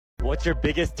What's your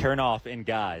biggest turnoff in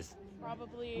guys?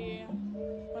 Probably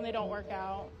when they don't work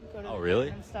out. Go to Oh, really?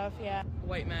 and stuff, yeah.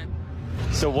 White men.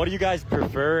 So what do you guys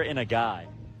prefer in a guy?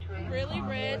 Really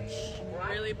rich,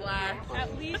 Really black.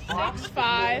 at least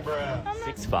 6'5".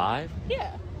 6'5"?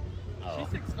 Yeah.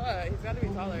 She's 6'5". He's got to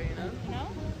be taller, you know? No?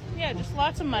 Yeah, just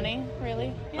lots of money,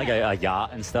 really. Yeah. Like a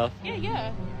yacht and stuff?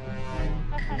 Yeah.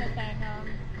 That kind of thing.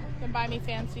 Can buy me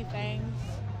fancy things,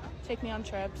 take me on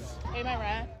trips, pay my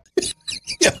rent.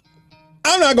 Yeah.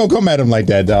 I'm not gonna come at him like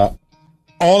that, dog.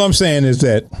 All I'm saying is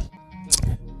that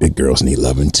big girls need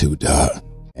loving too, dog.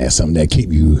 And something that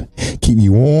keep you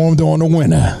warm during the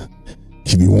winter.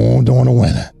 Keep you warm during the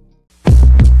winter.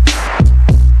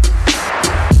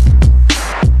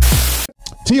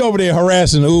 T over there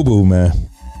harassing Ubu, man.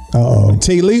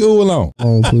 T, leave Ubu alone.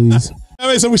 Oh, please. All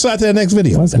right, so we start to the next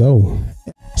video. Let's go.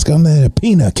 Let's go, man.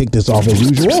 Peanut kick this off as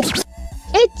usual.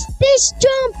 It's this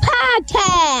JAWN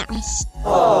podcast.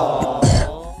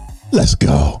 Let's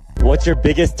go. What's your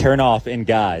biggest turnoff in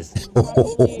guys?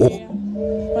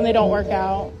 When they don't work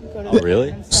out. Go to Oh, really?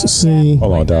 and stuff, See,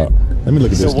 Hold on, dog. Let me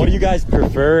look at this. So what do you guys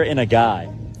prefer in a guy?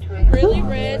 yeah. Really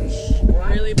rich,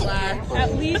 Really black.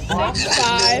 at least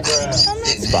 6'5".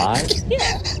 6'5"?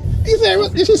 Yeah.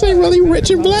 Did she say really rich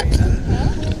and black?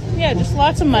 Yeah, just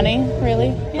lots of money, really.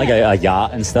 Yeah. Like a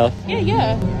yacht and stuff?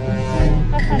 Yeah.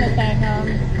 That kind of thing.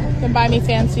 Can buy me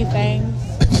fancy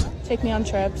things, take me on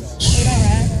trips, pay my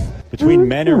rent. Between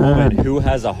men or women, who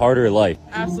has a harder life?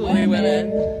 Absolutely women.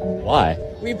 Why?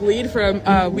 We bleed for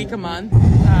a week a month.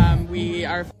 We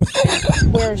are.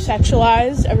 We're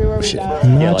sexualized everywhere we go.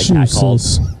 not like you,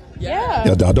 catcalls. sis. Yeah.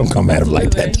 Yo, dog, don't come at him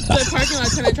like that. The parking lot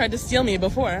tenant tried to steal me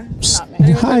before. Not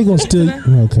me. How you gonna steal?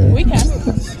 Okay. We can.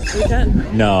 We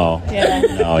can. No. Yeah.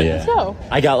 No, yeah. So.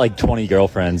 I got like 20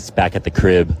 girlfriends back at the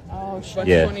crib. Oh, shit. But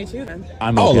Yeah. 22 then.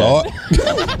 I'm Oh, okay. Lord.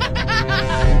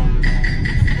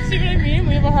 See what I mean?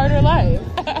 We have a harder life.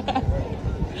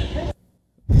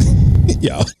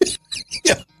 Yo.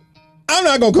 Yo. I'm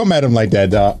not going to come at him like that,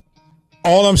 dog.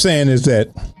 All I'm saying is that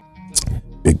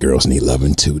big girls need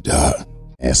loving too, dog.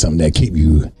 And something that keep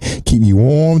you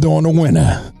warm during the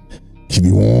winter. Keep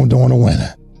you warm during the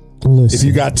winter. Listen. If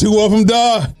you got two of them,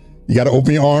 dog, you got to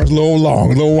open your arms a little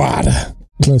long, a little wider.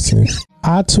 Listen,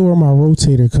 I tore my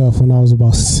rotator cuff when I was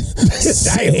about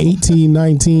 18,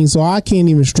 19, so I can't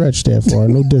even stretch that far.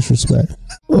 No disrespect.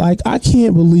 Like, I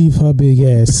can't believe her big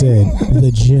ass said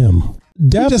the gym.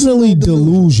 Definitely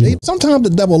delusional. Sometimes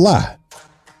the devil lie.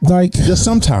 Like, Just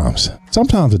sometimes.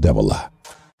 Sometimes the devil lie.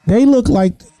 they look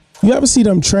like, you ever see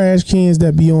them trash cans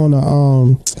that be on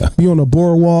a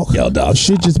boardwalk? Yo, dog.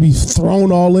 Shit just be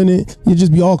thrown all in it. You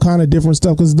just be all kind of different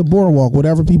stuff because the boardwalk,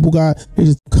 whatever people got, they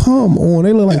just come on.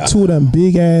 They look like two of them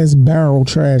big ass barrel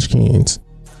trash cans.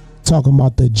 Talking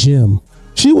about the gym.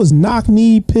 She was knock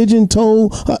knee, pigeon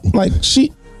toe, like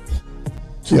she.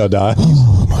 Yo, dog.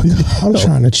 Oh my God, I'm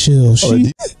trying to chill.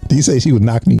 She Do you say she would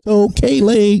knock me? K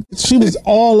leg. She was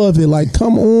all of it. Like,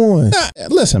 come on.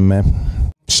 Listen, man.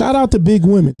 Shout out to big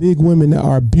women that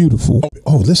are beautiful.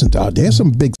 Oh, listen, dog. There's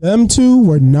some big. Them two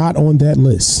were not on that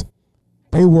list.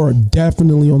 They were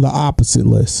definitely on the opposite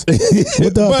list. At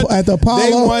the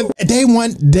Apollo,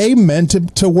 They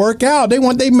meant to work out. They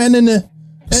want they men in the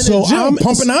gym I'm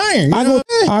pumping iron.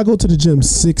 I go to the gym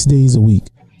 6 days a week.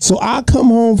 So I come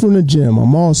home from the gym.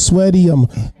 I'm all sweaty. I'm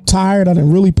tired. I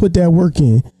didn't really put that work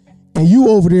in. And you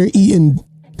over there eating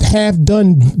half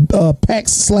done packed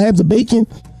slabs of bacon.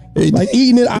 Like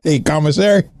eating it. Hey,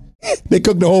 commissary, they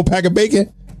cooked the whole pack of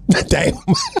bacon. Damn.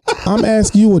 I'm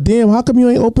asking you, well, damn, how come you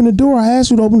ain't open the door? I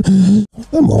asked you to open.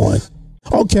 Come on.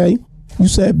 Okay. You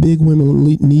said big women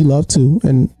need love too.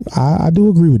 And I do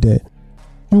agree with that.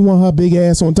 You want her big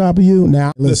ass on top of you?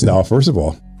 Now, Listen, now, first of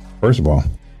all,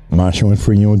 I'm not showing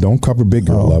free. You don't cover big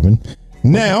girl loving.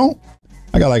 Now,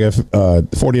 I got like a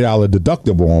 $40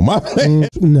 deductible on my plan.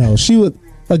 No, she would,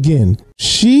 again,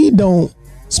 she don't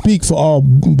speak for all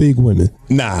big women.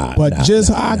 I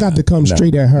got to come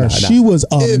straight at her. She was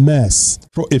a mess.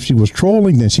 If she was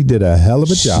trolling, then she did a hell of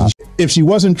a job. If she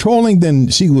wasn't trolling, then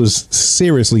she was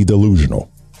seriously delusional.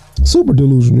 Super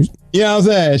delusional. You know what I'm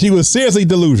saying? She was seriously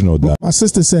delusional, though. My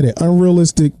sister said it.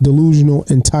 Unrealistic, delusional,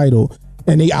 entitled.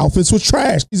 And the outfits was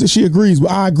trash. She agrees, but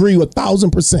I agree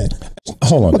 1,000%.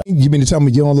 Hold on. You mean to tell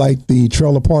me you don't like the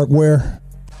trailer park wear?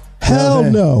 Hell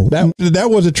no. That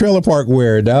was a trailer park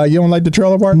wear, dog. You don't like the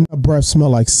trailer park? My breath smell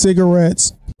like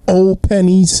cigarettes, old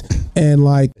pennies, and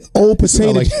like old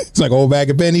potato. It's like old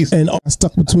bag of pennies. And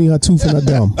stuck between her tooth and her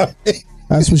gum.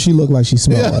 That's what she looked like she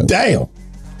smelled like. Damn.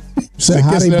 So I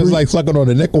how guess they that's breathe? like sucking on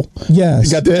a nickel. Yes.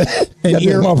 You got that, and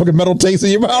motherfucking metal taste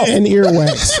in your mouth. And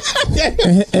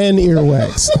earwax. and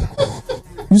earwax.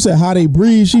 You said how they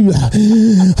breathe. She be like,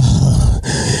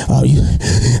 oh,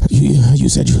 you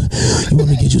said you want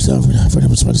me to get you something from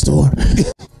the store.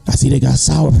 I see they got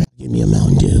sour patch. Give me a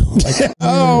Mountain Dew.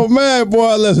 Oh man,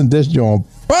 boy, listen, this joint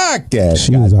podcast.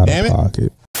 She was out of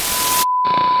pocket.